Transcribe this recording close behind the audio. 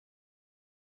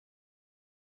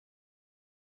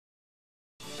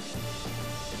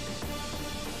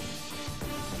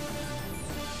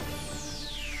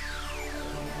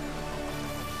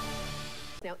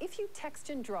Now, if you text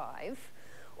and drive,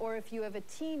 or if you have a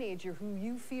teenager who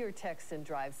you fear texts and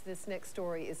drives, this next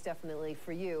story is definitely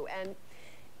for you. And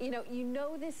you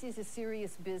know this is a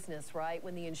serious business, right?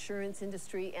 When the insurance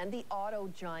industry and the auto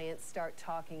giants start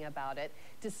talking about it.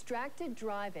 Distracted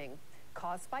driving,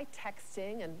 caused by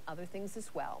texting and other things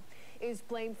as well, is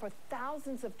blamed for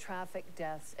thousands of traffic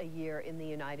deaths a year in the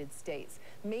United States.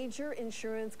 Major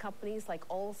insurance companies like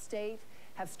Allstate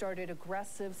have started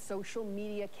aggressive social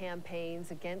media campaigns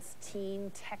against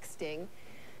teen texting.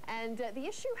 And the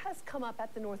issue has come up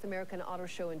at the North American Auto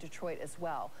Show in Detroit as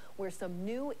well, where some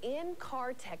new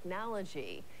in-car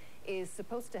technology is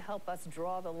supposed to help us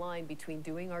draw the line between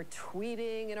doing our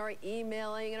tweeting and our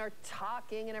emailing and our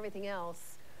talking and everything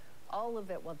else, all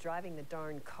of it while driving the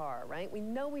darn car, right? We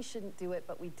know we shouldn't do it,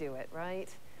 but we do it, right?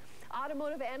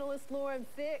 Automotive analyst Lauren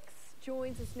Fix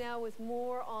joins us now with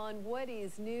more on what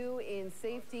is new in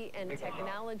safety and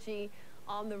technology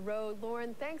on the road.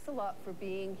 Lauren, thanks a lot for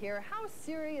being here. How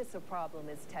serious a problem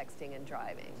is texting and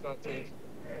driving?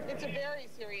 It's a very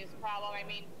serious problem. I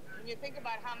mean, when you think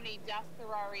about how many deaths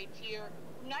there are each year,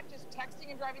 not just texting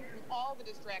and driving, from all the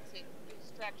distractions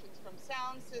from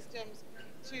sound systems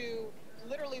to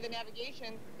literally the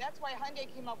navigation. That's why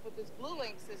Hyundai came up with this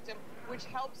Bluelink system, which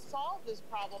helps solve this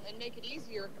problem and make it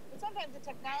easier. But sometimes the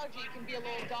technology can be a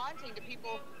little daunting to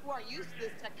people who aren't used to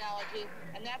this technology,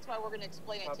 and that's why we're going to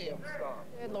explain it to you.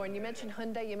 Good, Lauren, you mentioned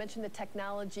Hyundai, you mentioned the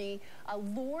technology.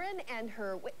 Lauren and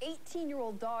her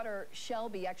 18-year-old daughter,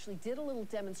 Shelby, actually did a little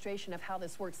demonstration of how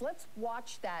this works. Let's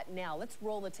watch that now. Let's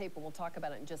roll the tape, and we'll talk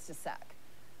about it in just a sec.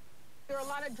 There are a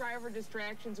lot of driver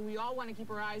distractions, and we all want to keep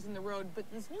our eyes on the road, but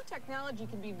this new technology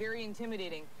can be very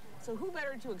intimidating. So who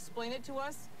better to explain it to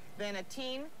us than a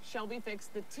teen, Shelby Fix,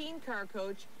 the teen car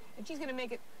coach, and she's going to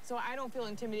make it so I don't feel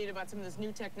intimidated about some of this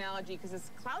new technology, because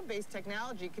this cloud-based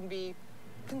technology can be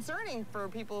concerning for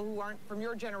people who aren't from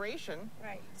your generation.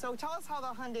 Right. So tell us how the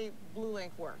Hyundai Bluelink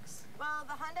works. Well,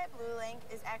 the Hyundai Bluelink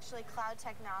is actually cloud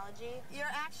technology. You're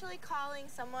actually calling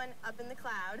someone up in the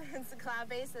cloud. It's a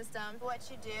cloud-based system. What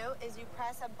you do is you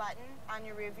press a button on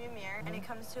your rearview mirror, and it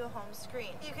comes to a home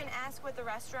screen. You can ask what the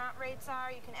restaurant rates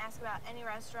are. You can ask about any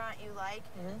restaurant you like.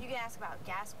 You can ask about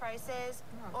gas prices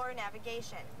or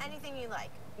navigation, anything you like.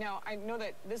 Now, I know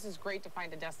that this is great to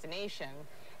find a destination,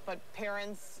 but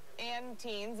parents and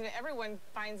teens and everyone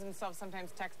finds themselves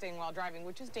sometimes texting while driving,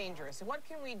 which is dangerous. So what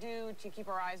can we do to keep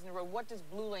our eyes on the road? What does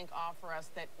Bluelink offer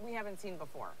us that we haven't seen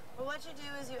before? Well, what you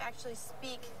do is you actually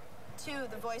speak to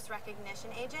the voice recognition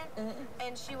agent,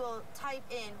 and she will type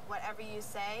in whatever you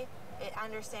say. It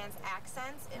understands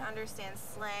accents, it understands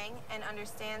slang, and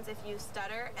understands if you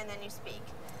stutter and then you speak.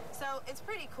 So it's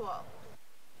pretty cool.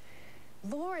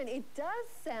 Lauren, it does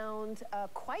sound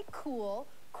quite cool,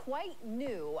 quite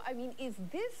new. I mean, is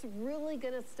this really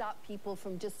going to stop people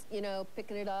from just,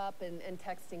 picking it up and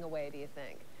texting away, do you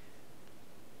think?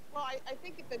 Well, I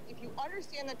think that if you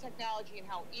understand the technology and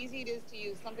how easy it is to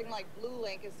use, something like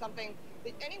Bluelink is something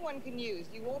that anyone can use.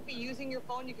 You won't be using your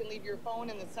phone. You can leave your phone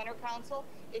in the center console.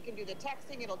 It can do the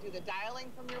texting. It'll do the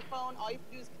dialing from your phone. All you have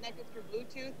to do is connect it through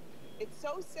Bluetooth. It's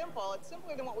so simple. It's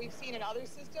simpler than what we've seen in other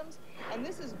systems. And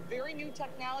this is very new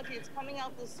technology. It's coming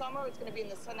out this summer. It's going to be in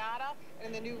the Sonata and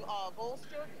in the new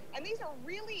Bolster. And these are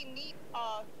really neat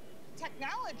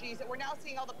technologies that we're now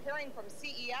seeing. All the pairing from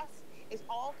CES is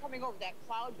all coming over, that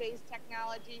cloud-based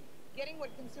technology, getting what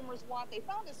consumers want. They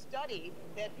found a study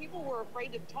that people were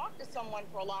afraid to talk to someone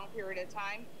for a long period of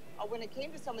time when it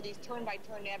came to some of these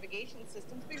turn-by-turn navigation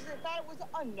systems, because they thought it was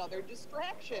another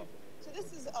distraction. So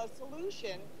this is a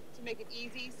solution to make it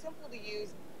easy, simple to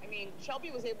use. I mean,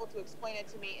 Shelby was able to explain it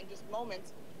to me in just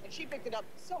moments, and she picked it up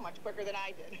so much quicker than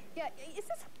I did. Yeah, is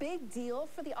this a big deal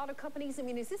for the auto companies? I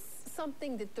mean, is this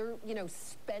something that they're,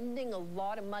 spending a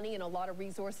lot of money and a lot of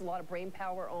resource, a lot of brain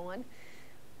power on?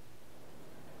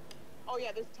 Oh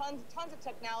yeah, there's tons of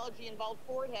technology involved.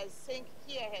 Ford has Sync,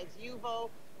 Kia has Uvo,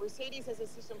 Mercedes has a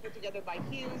system put together by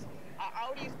Hughes,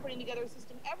 Audi is putting together a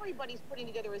system. Everybody's putting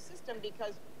together a system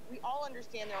because we all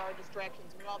understand there are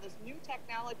distractions. And all this new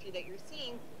technology that you're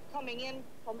seeing coming in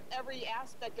from every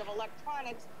aspect of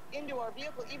electronics into our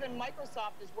vehicle, even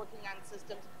Microsoft is working on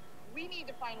systems. We need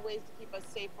to find ways to keep us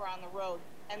safer on the road,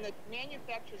 and the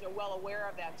manufacturers are well aware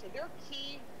of that. So their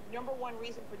key #1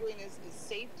 reason for doing this is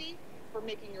safety, for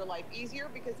making your life easier,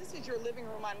 because this is your living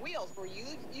room on wheels, where you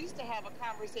used to have a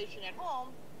conversation at home.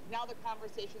 Now the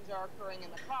conversations are occurring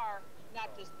in the car,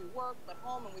 not just through work, but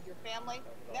home and with your family.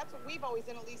 And that's what we've always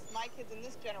done, at least my kids in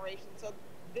this generation. So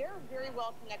they're very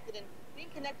well connected, and being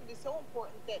connected is so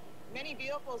important that many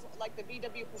vehicles, like the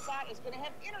VW Passat, is going to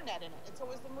have internet in it, and so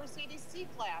is the Mercedes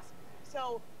C-Class.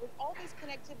 So with all this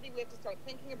connectivity, we have to start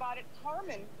thinking about it.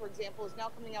 Harman, for example, is now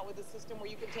coming out with a system where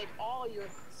you can take all your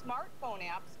smartphone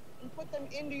apps and put them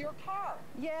into your car.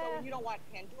 Yeah. So when you don't want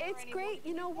Pandora It's anymore, great.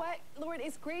 You know what, Lauren?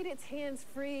 It's great it's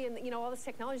hands-free and, you know, all this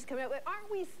technology's coming out. But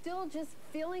aren't we still just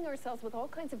filling ourselves with all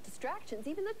kinds of distractions?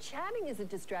 Even the chatting is a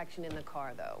distraction in the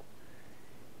car, though.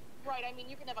 Right. I mean,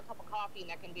 you can have a cup of coffee and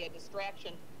that can be a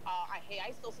distraction. Hey,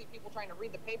 I still see people trying to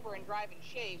read the paper and drive and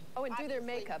shave. Oh, and do their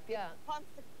Obviously, makeup, yeah.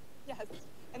 Yes.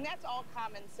 And that's all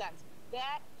common sense.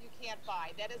 That you can't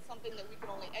buy. That is something that we can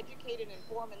only educate and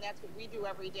inform, and that's what we do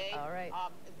every day. All right.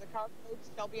 As the car coach,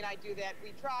 Shelby and I do that.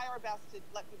 We try our best to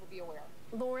let people be aware.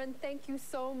 Lauren, thank you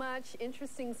so much.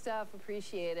 Interesting stuff.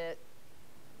 Appreciate it.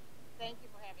 Thank you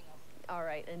for having us. All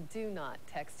right, and do not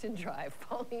text and drive.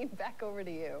 Pauline, back over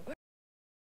to you.